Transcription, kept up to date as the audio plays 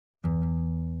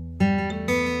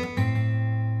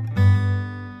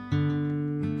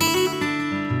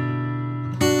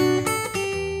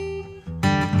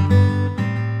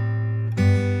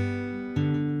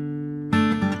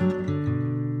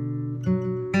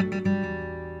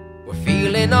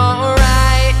feeling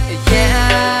alright,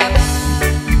 yeah.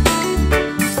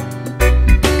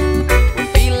 We're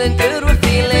feeling good, we're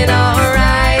feeling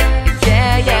alright,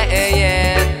 yeah, yeah,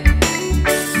 yeah.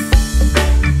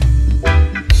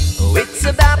 Oh, it's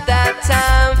about that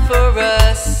time for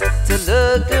us to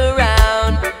look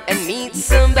around and meet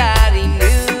somebody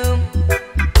new.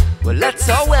 Well, let's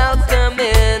all welcome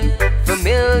in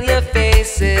familiar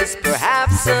faces,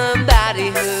 perhaps somebody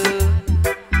who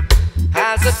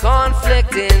has a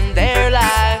conflict in their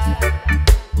life.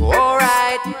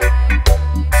 Alright,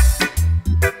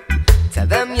 tell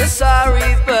them you're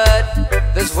sorry, but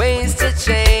there's ways to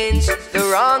change the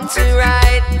wrong to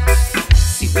right.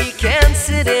 See, we can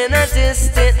sit in a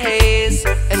distant haze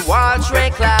and watch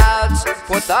rain clouds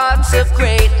for thoughts of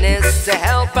greatness to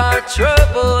help our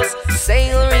troubles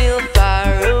sail real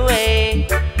far away.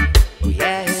 Oh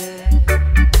yeah.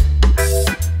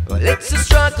 Well, it's a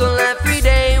struggle every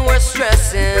day, we're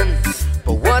stressing,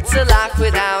 but what's a life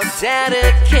without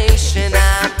dedication?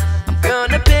 I'm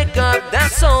gonna pick up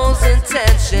that soul's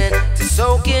intention to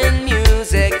soak in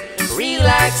music,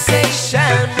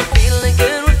 relaxation. We're feeling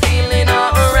good, we're feeling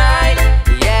alright,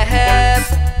 yeah.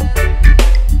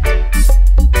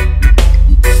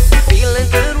 Feeling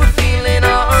good, we're feeling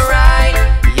alright,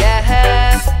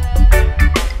 yeah.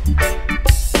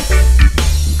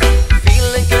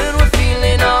 Feeling good, we're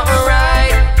feeling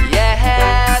alright,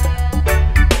 yeah.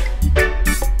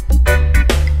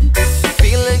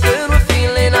 Feeling good, we're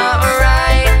feeling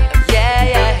alright, yeah,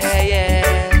 yeah, yeah.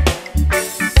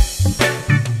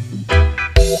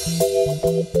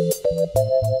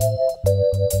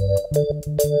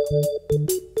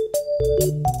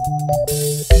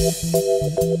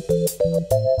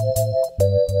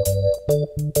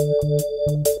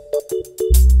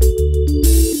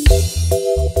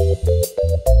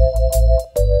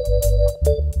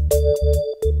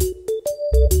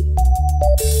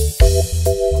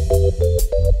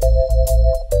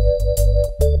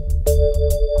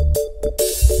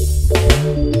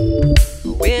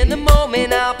 In a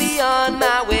moment I'll be on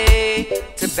my way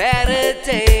to better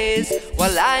days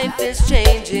while life is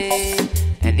changing.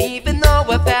 And even though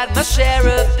I've had my share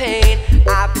of pain,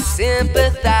 I've been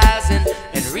sympathizing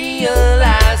and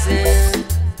realizing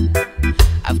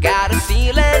I've got a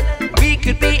feeling we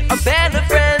could be a better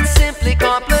friend, simply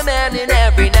complimenting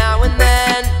every now and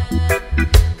then.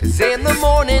 Cause in the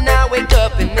morning I wake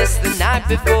up and miss the night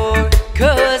before,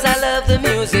 cause I love the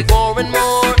music more and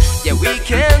more. Yeah, we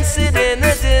can sit in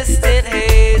a distant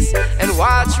haze and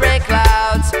watch rain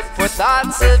clouds for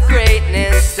thoughts of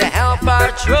greatness to help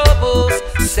our troubles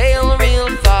sail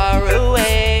real far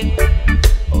away.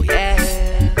 Oh yeah.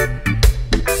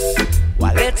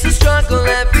 While it's a struggle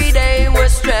every day, we're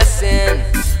stressing,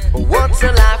 but what's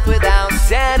a life without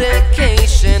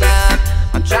dedication?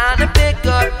 I'm trying to pick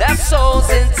up that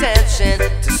soul's intention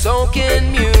to soak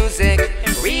in music,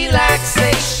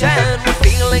 relaxation. We're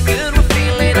feeling good, we're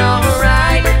feeling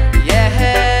alright,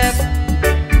 yeah.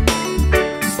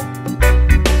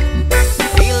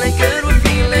 Feeling good, we're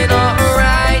feeling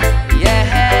alright,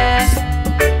 yeah.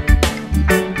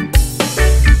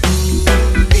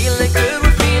 Feeling good,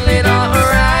 we're feeling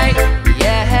alright,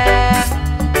 yeah.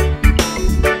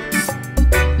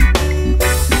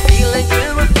 Feeling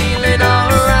good, we're feeling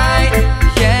alright,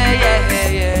 yeah, yeah,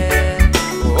 yeah.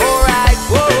 Alright,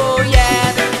 whoa,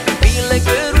 yeah. Feeling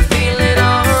good, we're feeling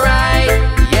alright,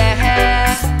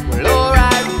 yeah. Well,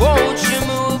 alright, won't you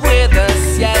move with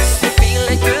us? Yes, we're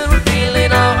feeling good, we're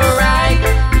feeling alright,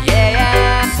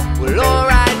 yeah. Well,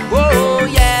 alright, whoa,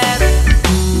 yeah.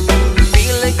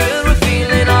 Feeling good, we're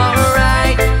feeling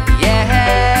alright,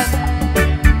 yeah.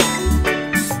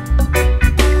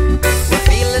 We're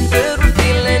feeling good, we're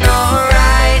feeling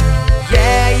alright,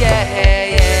 yeah, yeah,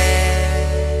 yeah.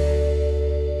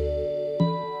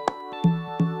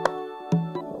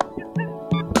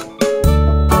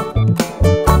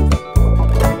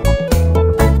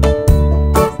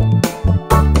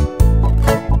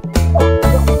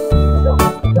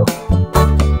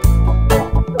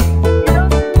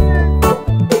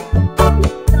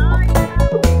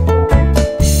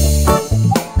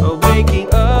 Waking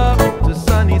up to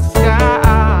sunny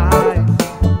skies,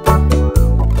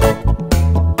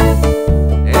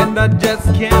 and I just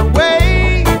can't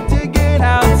wait to get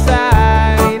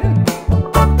outside.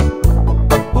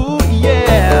 Ooh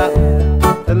yeah,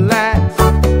 the lights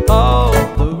of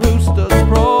the roosters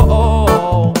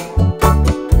crow.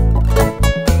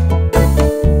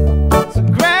 So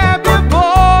grab your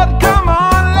board, come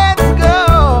on, let's go.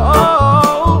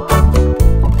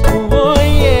 Oh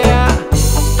yeah.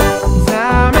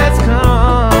 Time has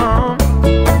come.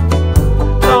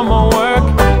 No more work,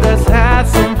 let's have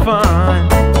some fun.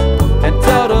 And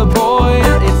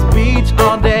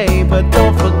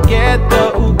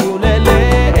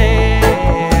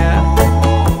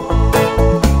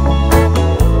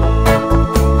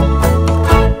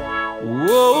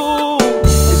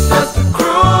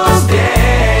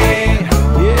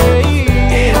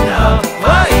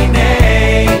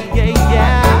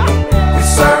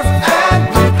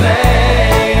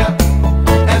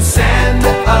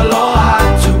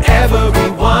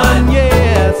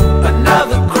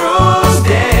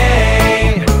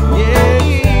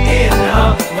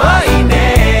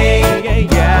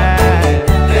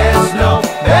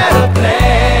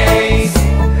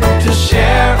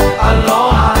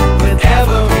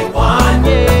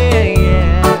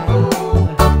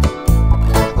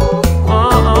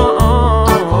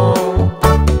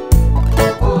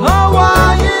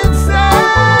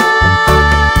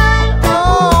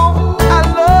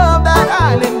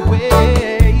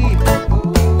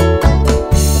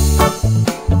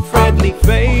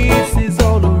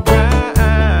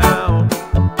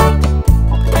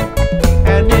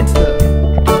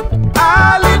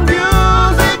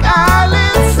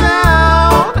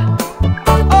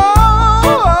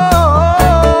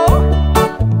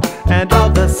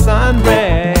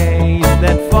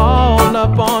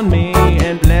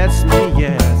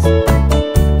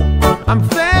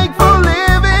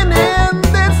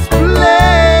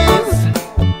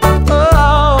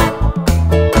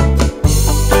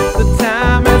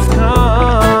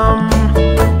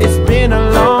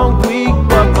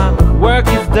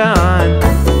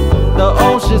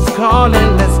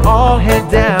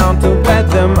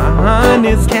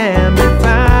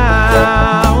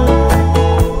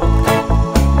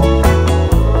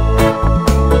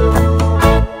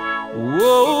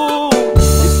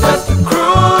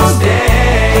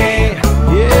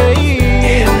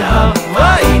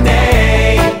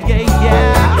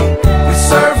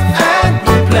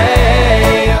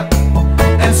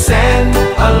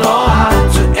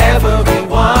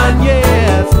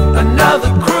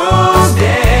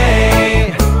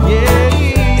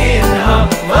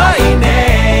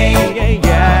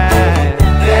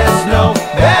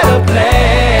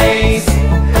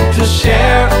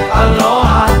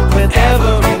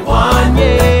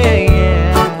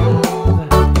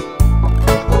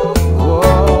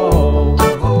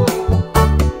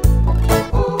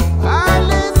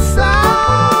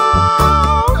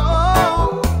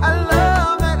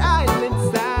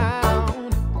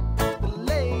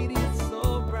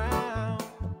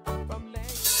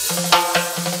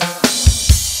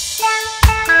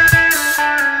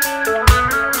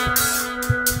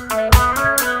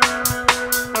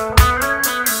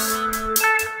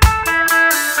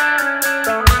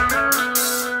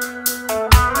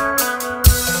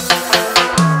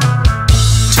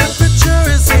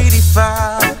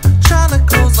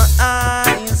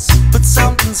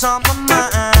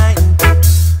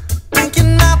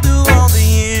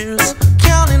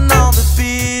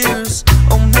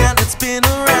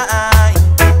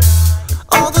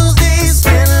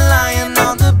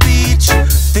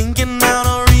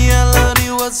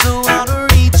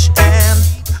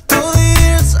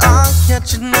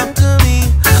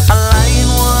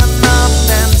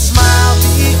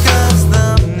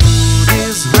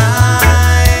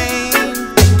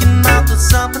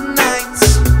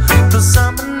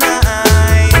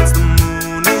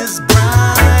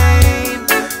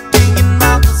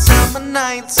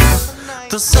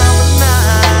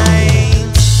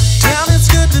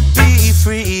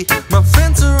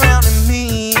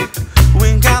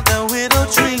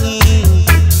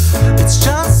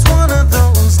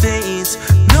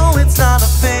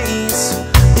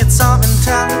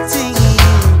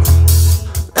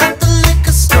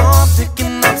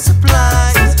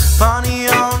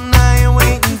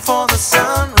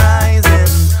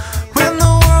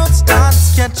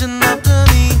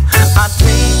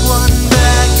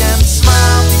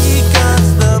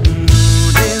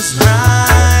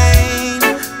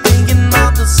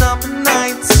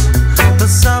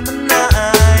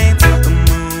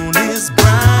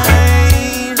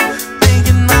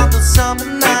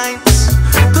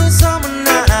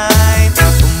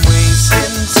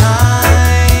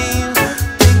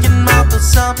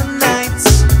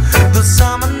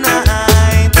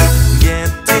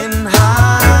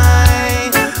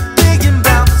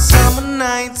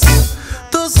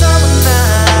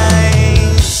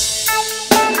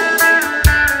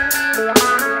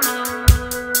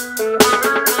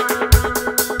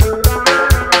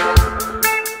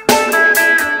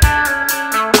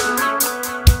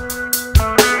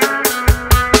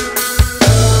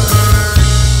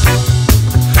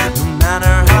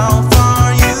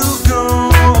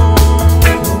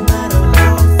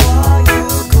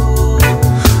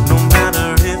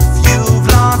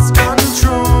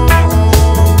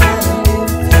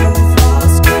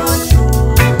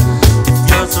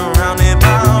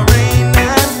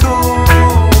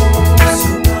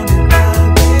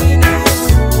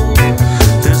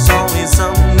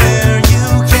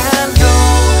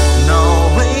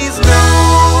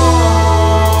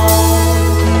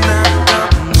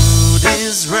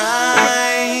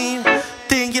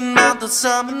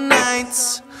summer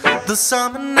nights, the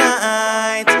summer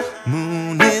nights.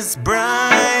 Moon is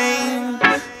bright.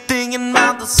 Thinking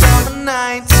about the summer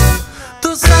nights,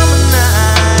 the summer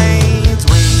nights.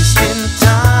 Wasting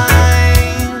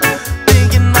time.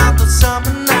 Thinking about the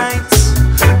summer nights,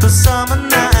 the summer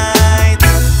nights.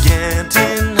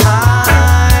 Getting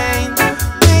high.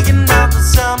 Thinking about the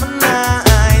summer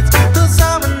nights, the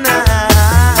summer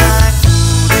nights.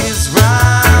 Mood is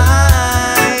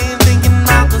right. Thinking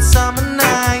about the summer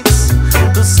nights,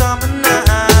 the summer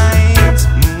nights.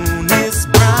 Moon is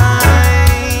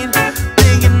bright.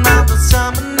 Thinking about the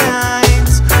summer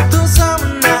nights, the summer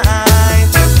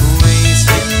nights.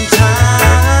 Wasting time.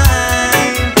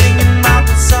 Thinking about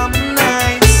the summer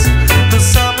nights, the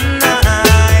summer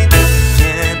nights.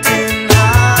 Getting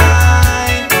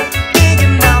high.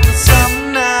 Thinking about the summer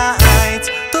nights,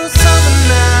 the summer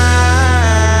nights.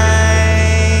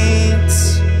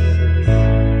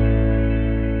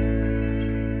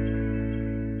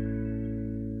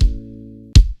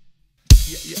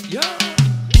 Yeah.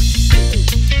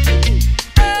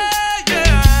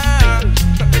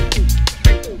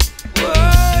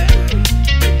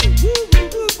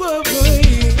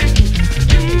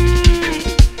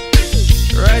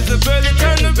 Rise up early,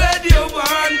 turn the radio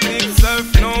on. Big surf,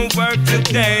 no work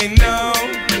today, no.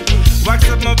 Wax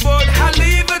up my board, I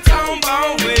leave a town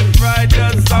bound with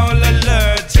riders all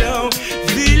alert, yo.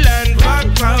 V-land, rock,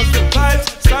 rouse the pipes,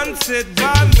 sunset,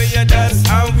 vibe, yeah, that's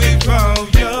how we roll,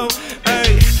 yo.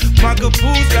 Hey,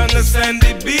 Magapoos down the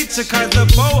sandy beach, cause the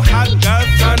boat hot girls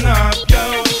turn up,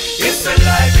 yo. It's a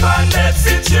life on that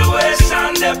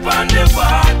situation, up on the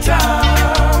water.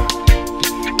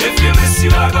 If you miss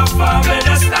you, I go far,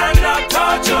 better stand up,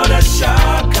 touch all the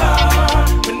shaka.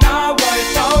 But now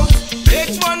wipe out,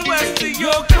 H1 West to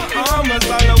Yokohama's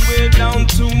all the way down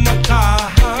to Macau.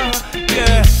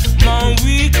 Yeah, man,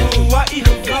 we go, Hawaii,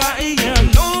 yeah,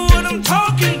 know what I'm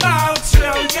talking about, so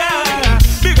yeah.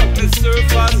 Big up the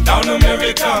surfers down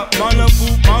America,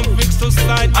 Malibu, Mount so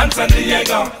side, and San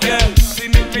Diego, yeah. See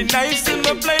me be nice in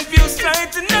my plain view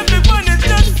sight, and everyone is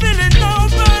just feeling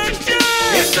over,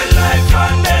 yeah. It's a life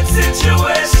on that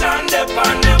situation, up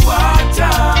on the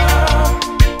water.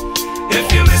 If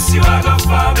you miss you, I go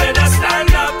far, better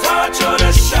stand up, touch all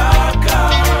the shaka.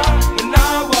 But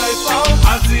now wipe out,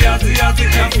 Aussie,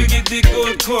 can't forget the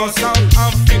Gold Coast. South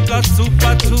Africa,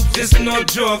 super tooth, it's no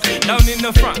joke. Down in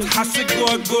the front, has to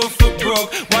go for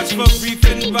broke. Watch for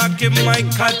briefing back, it might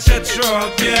catch a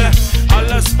truck, yeah. All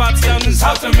the spots down in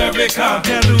South America,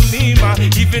 Peru, Lima,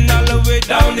 even all the way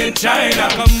down in China.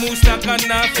 Camusta,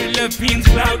 Cana, Philippines,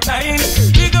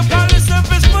 Cloud9. Big up all the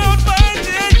surface worldwide,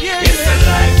 yeah. It's a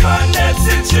life on that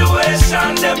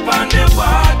situation, up on the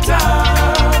water.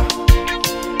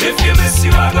 If you miss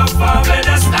you, I go far,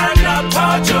 better stand up,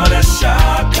 touch all the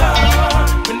shaka.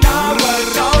 But now we're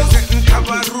representing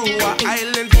Kabarua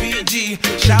Island, Fiji.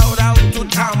 Shout out to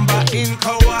Tamba in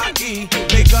Kauai.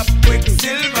 Big up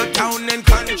Quicksilver Town and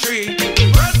Country.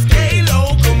 First K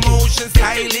locomotion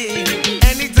styling.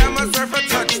 Anytime I surf a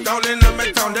touchdown in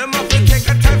my town, them have to take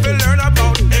a time to learn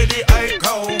about Eddie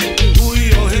Aiko,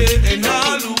 Uyohe and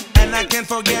Nalu, and I can't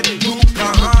forget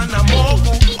Nukahana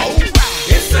Mogu. Alright,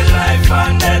 it's a life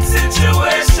on that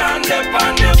situation, up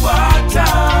on the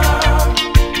water.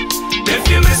 If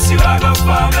you miss you, I go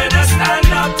far, better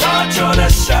stand up, touch all the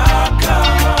shaka.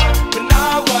 But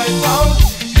now wipe out,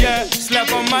 yeah,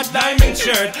 slap on my diamond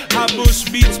shirt. High Bush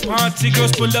Beach party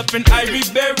girls pull up in Ivory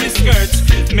Berry skirts.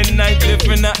 Midnight live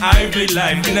in the Ivory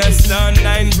line. Nesta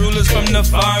 9 rulers from the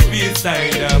far east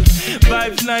side.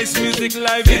 Vibes nice, music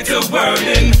live, it's a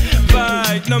whirling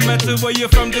vibe. No matter where you're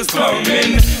from, just come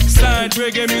in. Side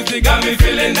reggae music got me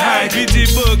feeling high.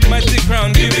 BG book, Mighty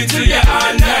Crown, give it to you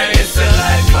all night. It's a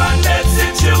life on that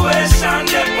situation,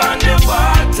 up on the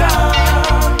water.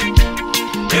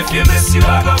 If you miss you,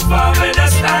 I go far, better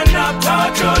stand up,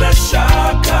 touch all the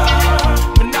shaka.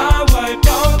 But now wipe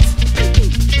out.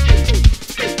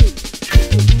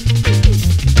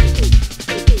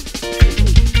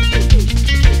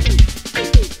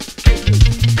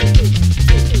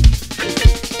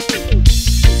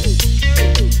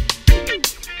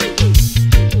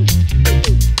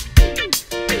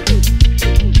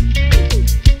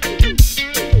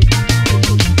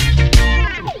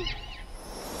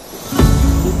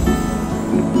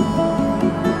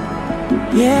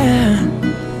 Yeah.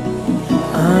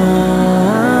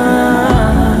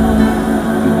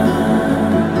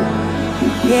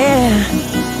 Yeah.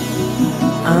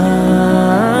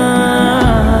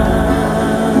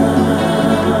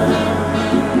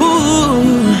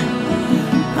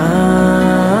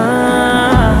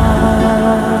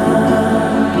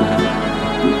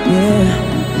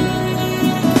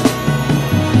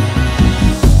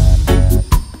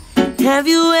 Have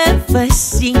you ever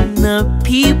seen the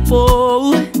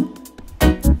people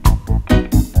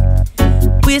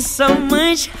with so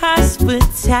much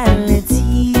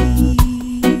hospitality?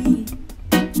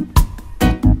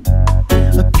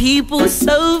 People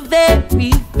so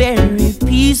very, very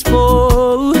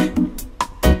peaceful,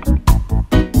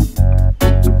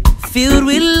 filled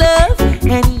with love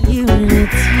and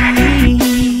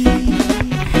unity.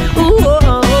 Ooh,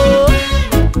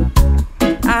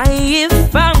 I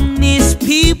have found these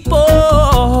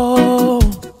people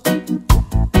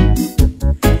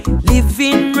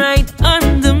living right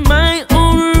under my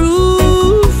own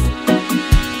roof.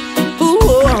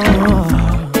 Ooh,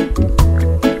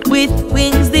 with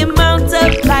wings they mount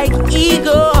up like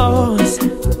eagles,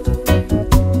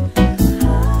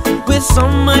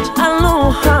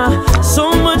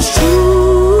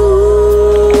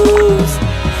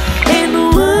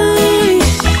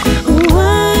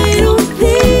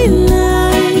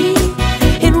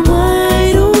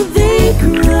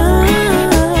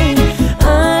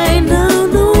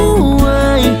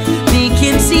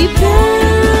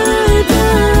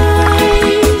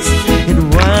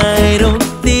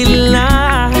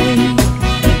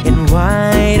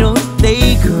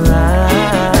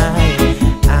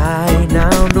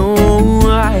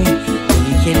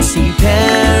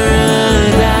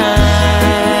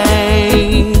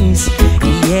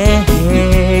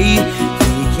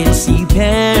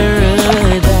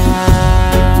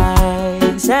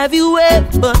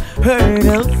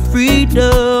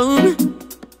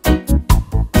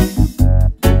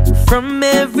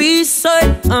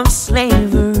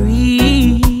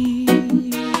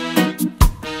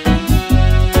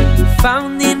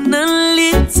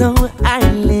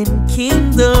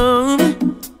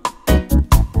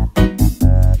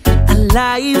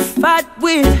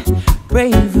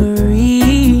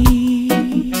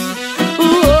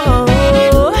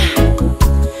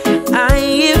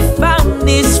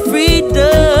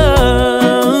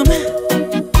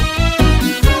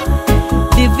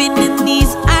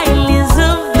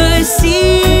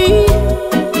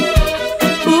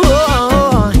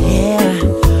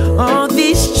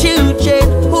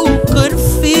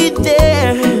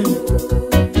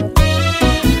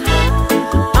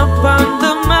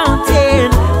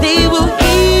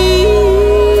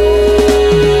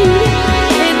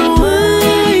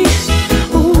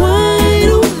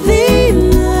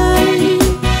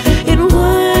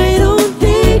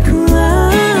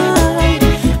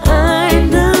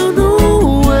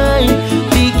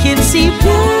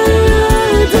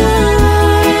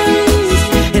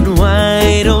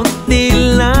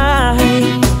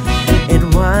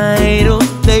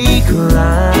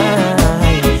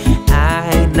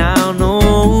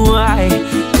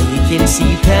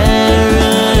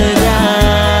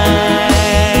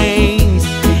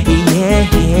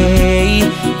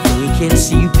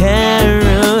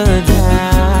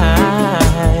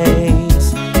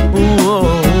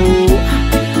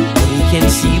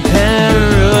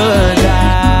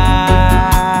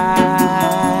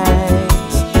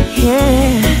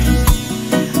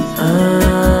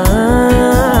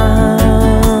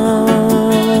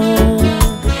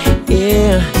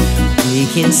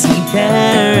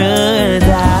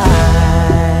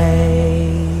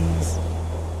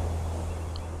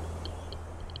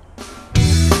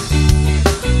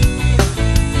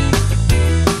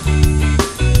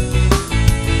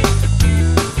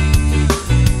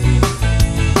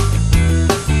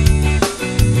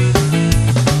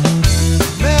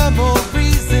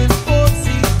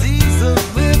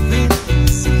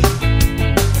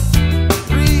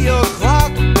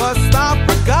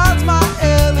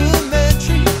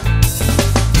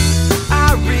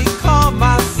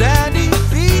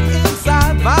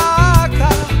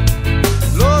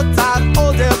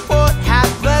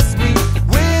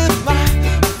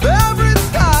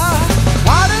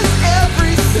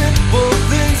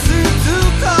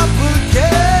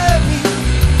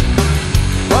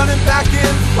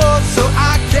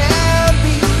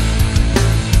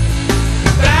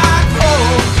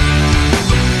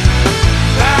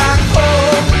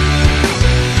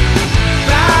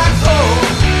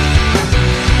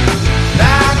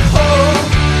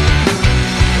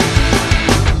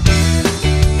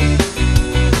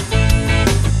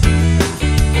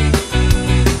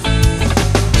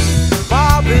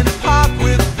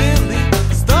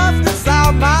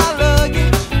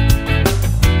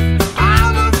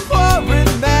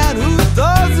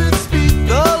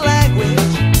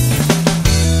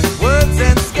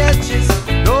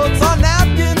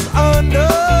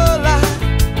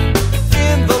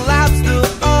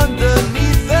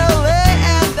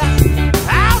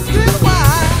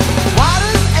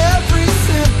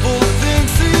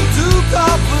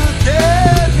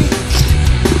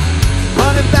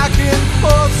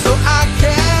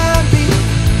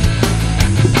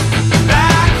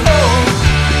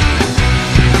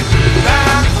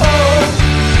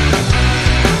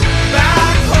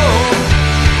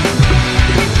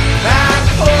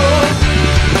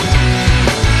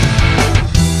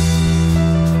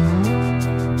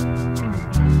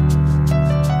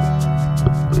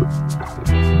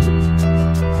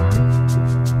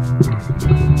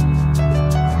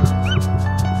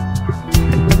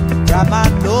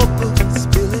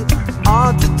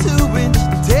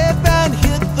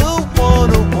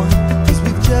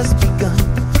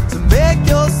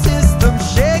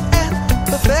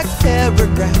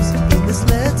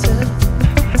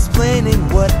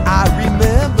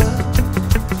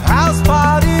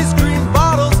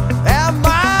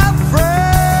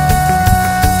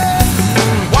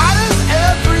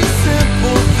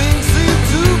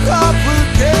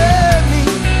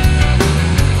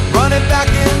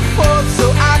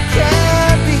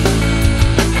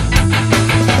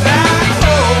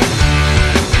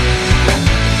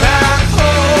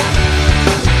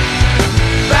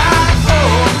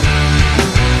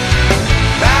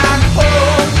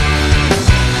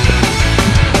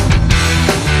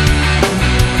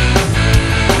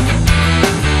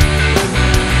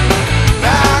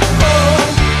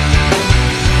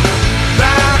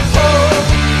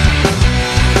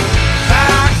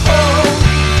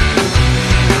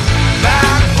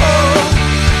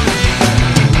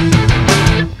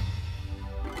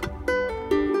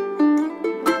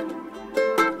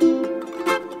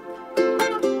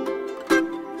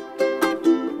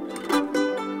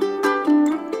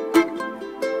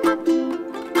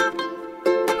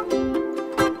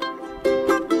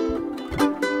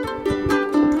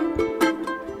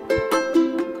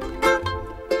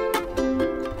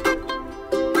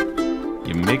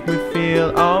 make me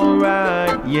feel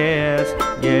alright, yes,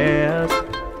 yes.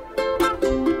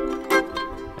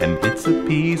 And it's a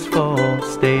peaceful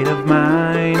state of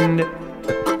mind,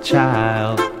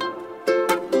 child.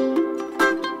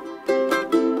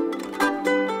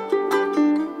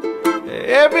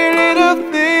 Every little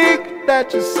thing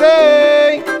that you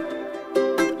say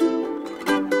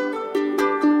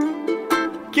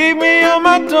keep me on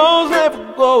my toes,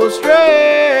 never go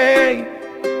astray.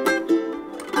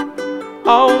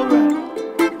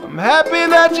 Alright, I'm happy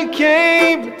that you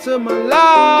came into my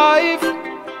life.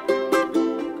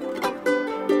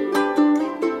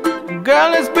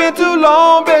 Girl, it's been too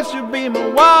long, bet you be my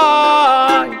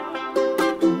wife.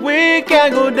 We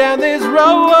can't go down this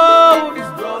road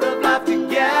of life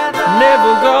together.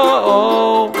 Never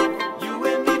go. You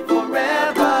and me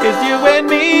forever. It's you and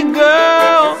me,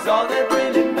 girl. It's all that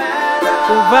really matters.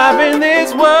 Surviving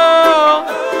this world.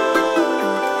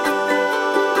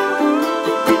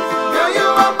 Girl, you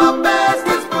are my best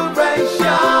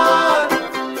inspiration.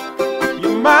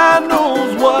 Your mind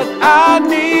knows what I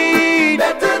need.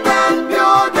 Better than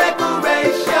pure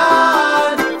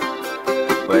decoration.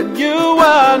 When you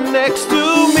are next to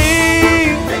me,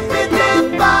 make me live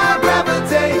by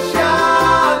gravitation.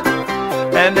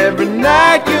 And every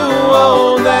night you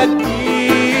hold that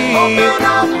key, open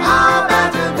up our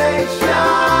imagination.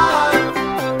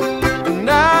 And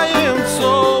I am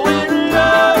so in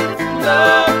love,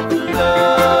 love,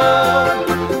 love,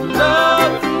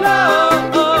 love, love,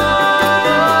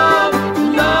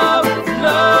 love,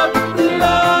 love,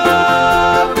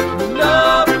 love,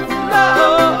 love,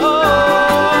 love.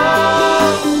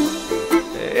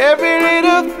 Every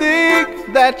little thing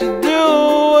that you do,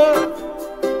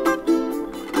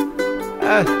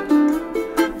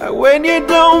 when you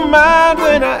don't mind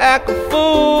when I act a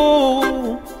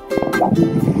fool,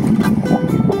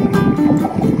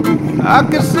 I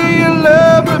can see you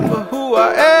love me for who I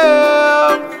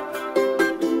am.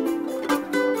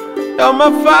 You're my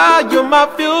fire, you're my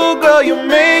fuel, girl, you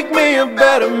make me a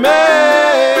better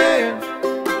man.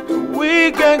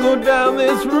 We can go down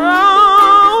this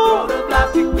road of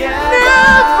life together.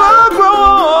 Never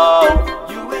grow.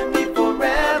 You and me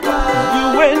forever. You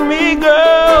and me,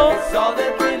 girl. It's all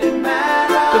that really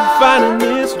matters. Defining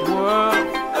this world.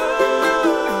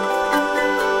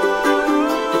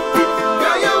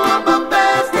 Girl, you are my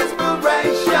best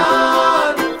inspiration.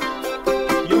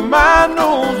 Your mind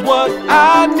knows what I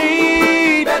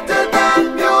need. Better than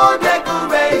pure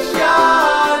decoration.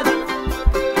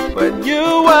 When you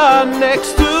are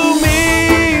next to me,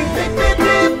 make me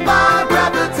live by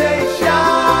gravitation.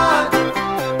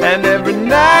 And every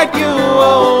night you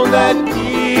hold that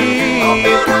key,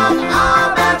 open up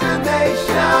our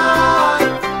imagination.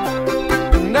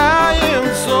 And I am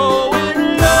so in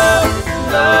love,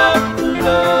 love,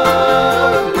 love,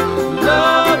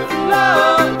 love,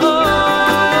 love,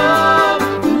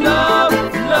 love,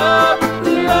 love, love,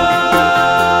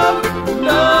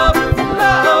 love,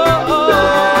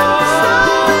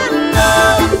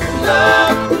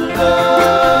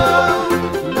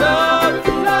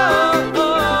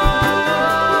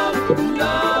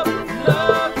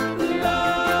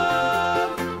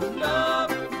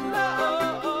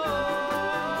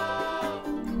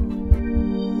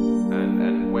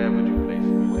 And where would you place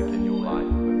music in your life?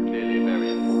 Clearly a very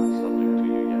important subject to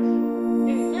you,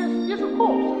 yes? Yes, of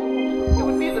course. It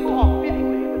would be the top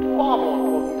anyway, but far more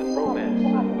important than romance,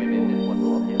 women, and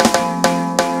whatnot.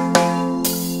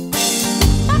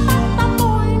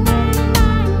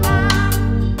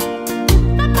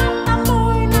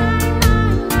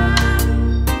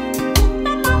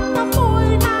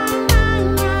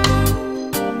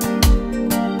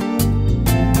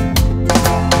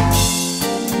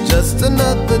 Just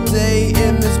another day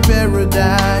in this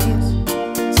paradise.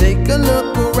 Take a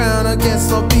look around, I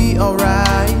guess I'll be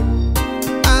alright.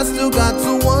 I still got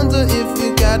to wonder if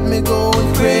you got me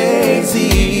going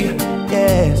crazy.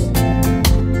 Yes.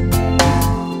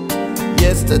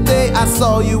 Yesterday I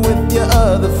saw you with your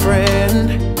other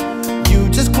friend. You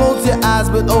just closed your eyes,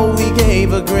 but oh, we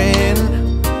gave a grin.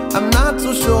 I'm not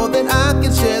so sure that I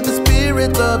can share the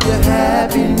spirit of your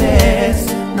happiness.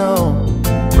 No.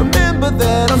 Remember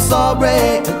that I'm sorry,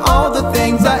 and all the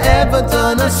things I ever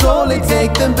done, I surely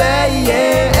take them back.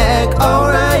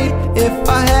 Alright, if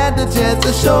I had the chance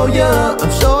to show you, I'm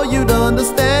sure you'd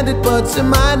understand it, but you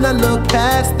might not look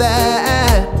past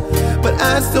that. But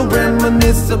I still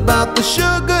reminisce about the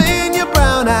sugar in your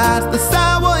brown eyes, the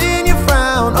sour in your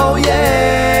frown, oh yeah.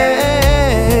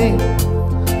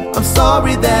 I'm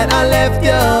sorry that I left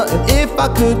you, and if I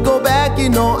could go back, you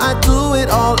know I'd do it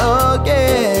all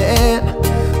again.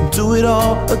 Do it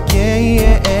all again,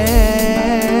 yeah.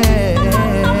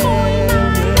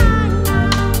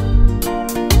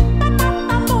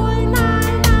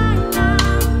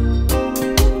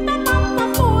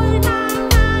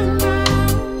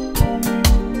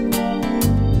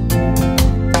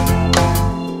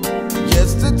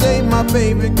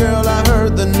 baby girl, I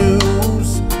heard the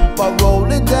news while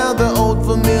rolling down the old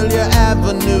familiar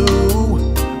avenue.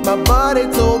 My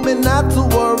body told me not to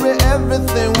worry,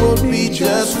 everything will be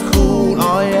just cool.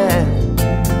 Oh yeah.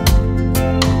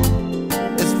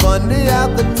 It's funny how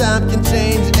the time can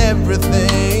change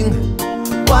everything.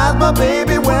 Why's my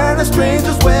baby wearing a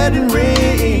stranger's wedding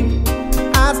ring?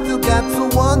 I still got to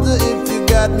wonder if you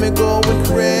got me going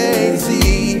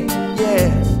crazy.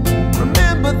 Yeah.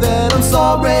 Remember that I'm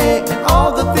sorry, and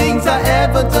all the things I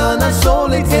ever done, I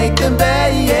surely take them back.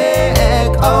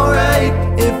 Alright,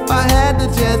 if I had the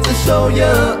chance to show you,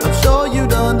 I'm sure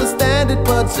you'd understand it,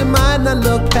 but you might not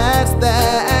look past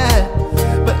that.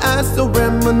 But I still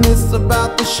reminisce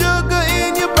about the sugar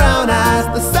in your brown eyes,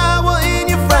 the sour in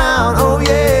your frown. Oh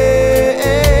yeah,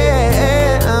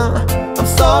 I'm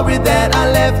sorry that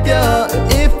I left you.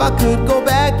 If I could go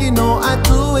back, you know I'd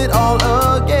do it all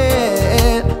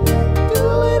again.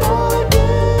 Do it all again.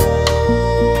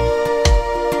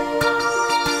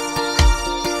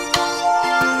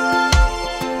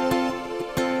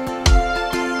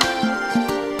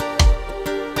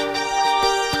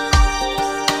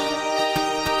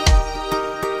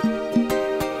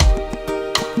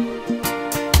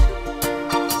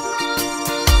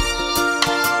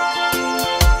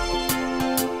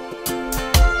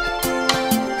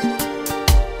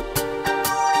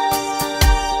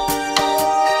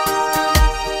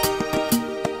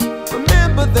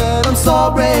 That I'm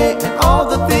sorry, and all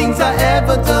the things I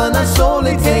ever done, I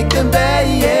surely take them back.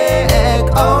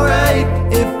 Alright,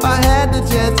 if I had the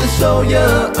chance to show you,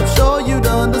 I'm sure you'd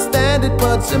understand it,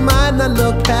 but you might not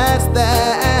look past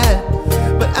that.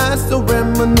 But I still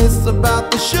reminisce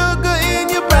about the sugar in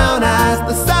your brown eyes,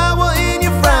 the sour in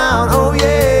your frown. Oh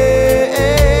yeah,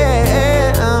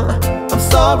 I'm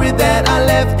sorry that I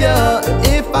left you.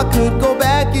 If I could go back,